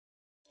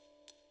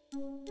The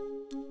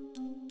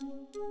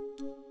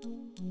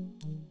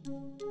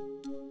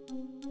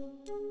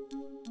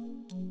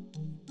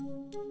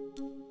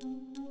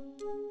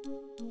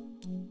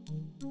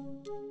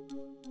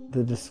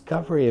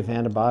discovery of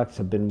antibiotics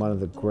have been one of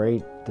the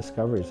great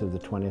discoveries of the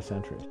 20th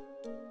century.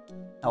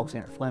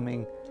 Alexander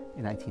Fleming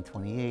in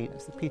 1928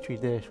 has the petri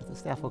dish with the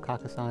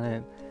staphylococcus on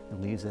it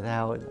and leaves it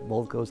out, and the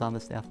mold goes on the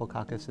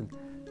staphylococcus and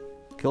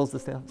kills the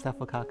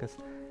staphylococcus.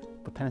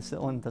 But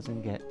penicillin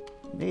doesn't get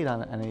made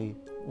on a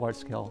large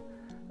scale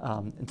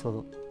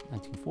until the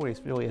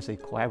 1940s, really as a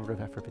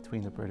collaborative effort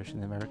between the British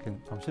and the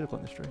American pharmaceutical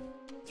industry.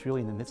 It's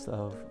really in the midst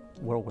of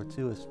World War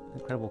II, this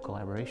incredible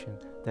collaboration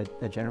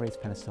that generates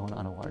penicillin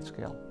on a large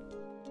scale.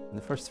 And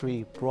the first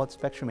three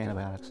broad-spectrum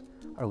antibiotics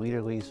are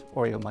Lederle's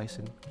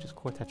aureomycin, which is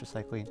core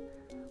tetracycline,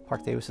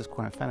 Parke-Davis's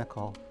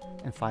chloramphenicol,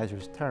 and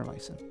Pfizer's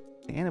terramycin.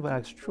 The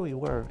antibiotics truly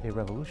were a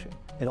revolution.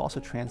 It also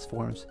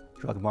transforms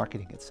drug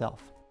marketing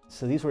itself.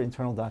 So these were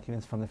internal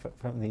documents from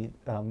the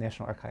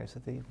National Archives,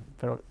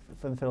 from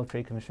the Federal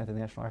Trade Commission at the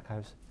National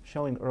Archives,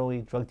 showing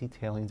early drug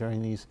detailing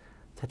during these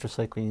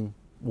tetracycline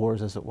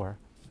wars, as it were.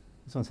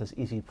 This one says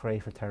easy prey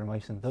for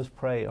terramycin. Those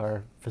prey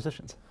are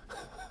physicians.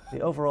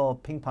 The overall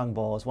ping pong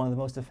ball is one of the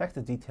most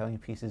effective detailing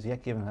pieces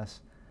yet given us.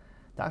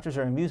 Doctors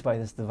are amused by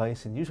this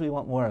device and usually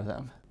want more of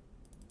them.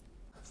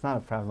 It's not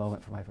a proud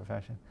moment for my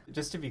profession.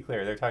 Just to be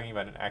clear, they're talking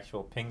about an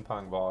actual ping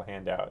pong ball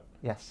handout.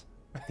 Yes.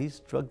 These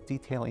drug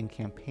detailing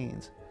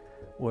campaigns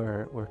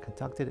were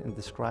conducted and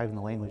described in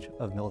the language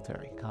of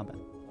military combat.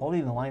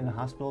 Holding the line in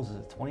hospitals is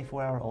a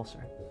 24-hour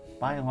ulcer.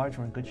 By and large,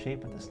 we're in good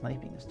shape, but the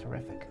sniping is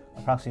terrific.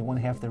 Approximately one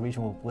half of the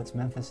region will blitz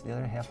Memphis, the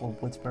other half will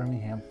blitz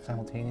Birmingham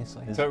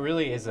simultaneously. So it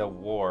really is a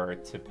war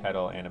to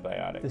peddle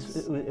antibiotics.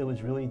 It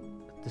was really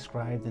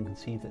described and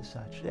conceived as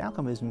such. The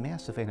outcome is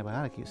massive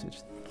antibiotic usage.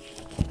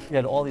 You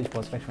had all these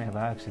broad-spectrum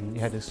antibiotics, and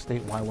you had to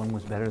state why one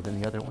was better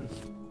than the other one.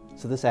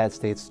 So this ad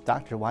states,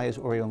 "Doctor, why is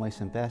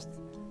aureomycin best?"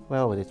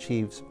 Well, it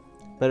achieves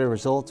better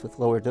results with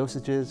lower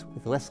dosages,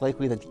 with less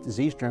likely that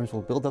disease germs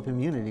will build up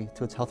immunity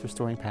to its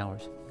health-restoring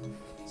powers.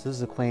 So this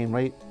is a claim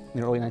right in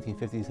the early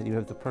 1950s that you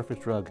have the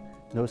perfect drug,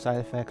 no side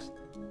effects,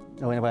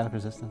 no antibiotic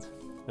resistance.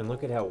 And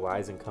look at how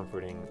wise and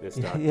comforting this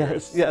doctor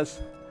Yes, is.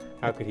 yes.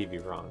 How could he be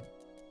wrong?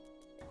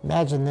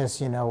 Imagine this,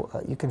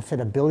 you can fit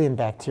 1 billion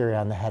bacteria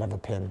on the head of a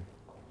pin.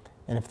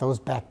 And if those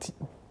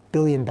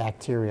billion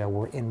bacteria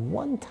were in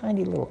one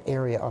tiny little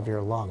area of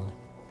your lung,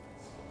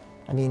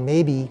 I mean,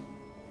 maybe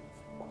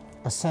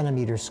a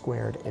centimeter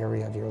squared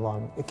area of your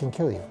lung, it can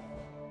kill you.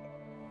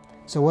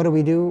 So what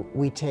do?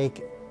 We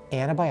take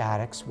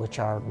antibiotics, which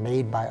are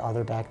made by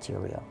other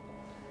bacteria.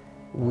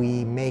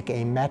 We make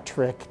a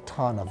metric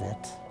ton of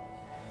it,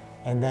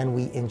 and then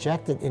we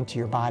inject it into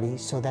your body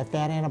so that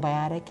that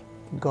antibiotic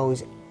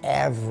goes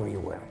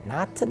everywhere.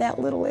 Not to that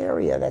little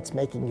area that's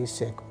making you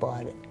sick,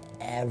 but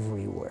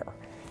everywhere.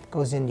 It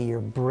goes into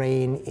your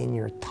brain, in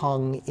your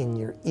tongue, in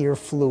your ear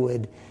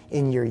fluid,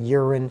 in your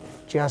urine,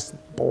 just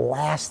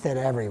blast it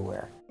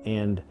everywhere.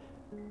 And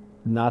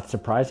not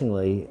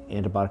surprisingly,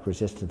 antibiotic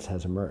resistance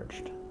has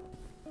emerged.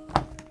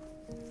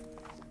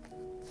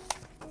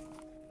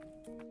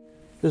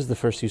 This is the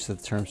first use of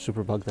the term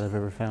superbug that I've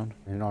ever found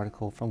in an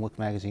article from Look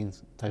magazine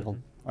titled,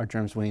 "Are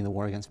Germs Winning the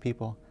War Against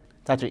People?"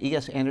 Dr.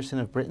 E.S. Anderson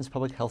of Britain's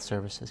Public Health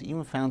Service has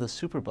even found a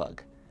superbug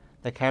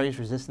that carries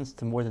resistance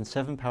to more than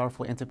 7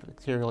 powerful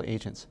antibacterial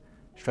agents: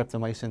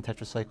 streptomycin,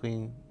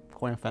 tetracycline,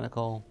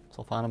 chloramphenicol,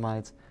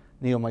 sulfonamides,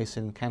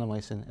 neomycin,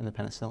 kanamycin, and the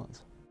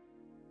penicillins.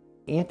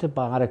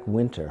 Antibiotic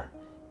winter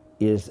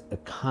is a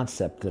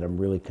concept that I'm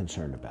really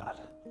concerned about.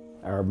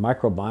 Our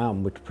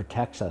microbiome, which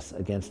protects us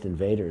against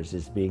invaders,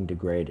 is being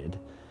degraded.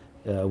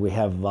 We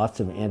have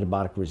lots of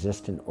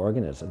antibiotic-resistant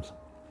organisms.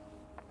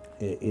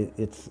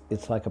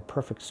 It's like a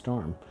perfect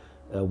storm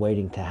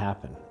waiting to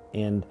happen.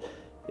 And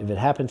if it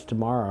happens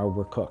tomorrow,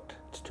 we're cooked.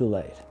 It's too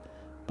late.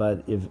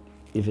 But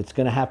if it's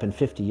going to happen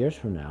 50 years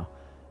from now,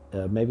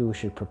 maybe we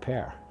should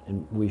prepare.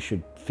 And we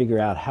should figure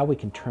out how we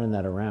can turn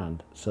that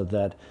around so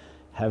that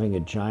having a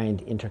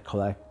giant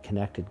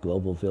interconnected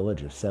global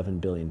village of 7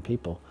 billion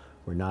people,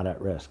 we're not at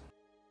risk.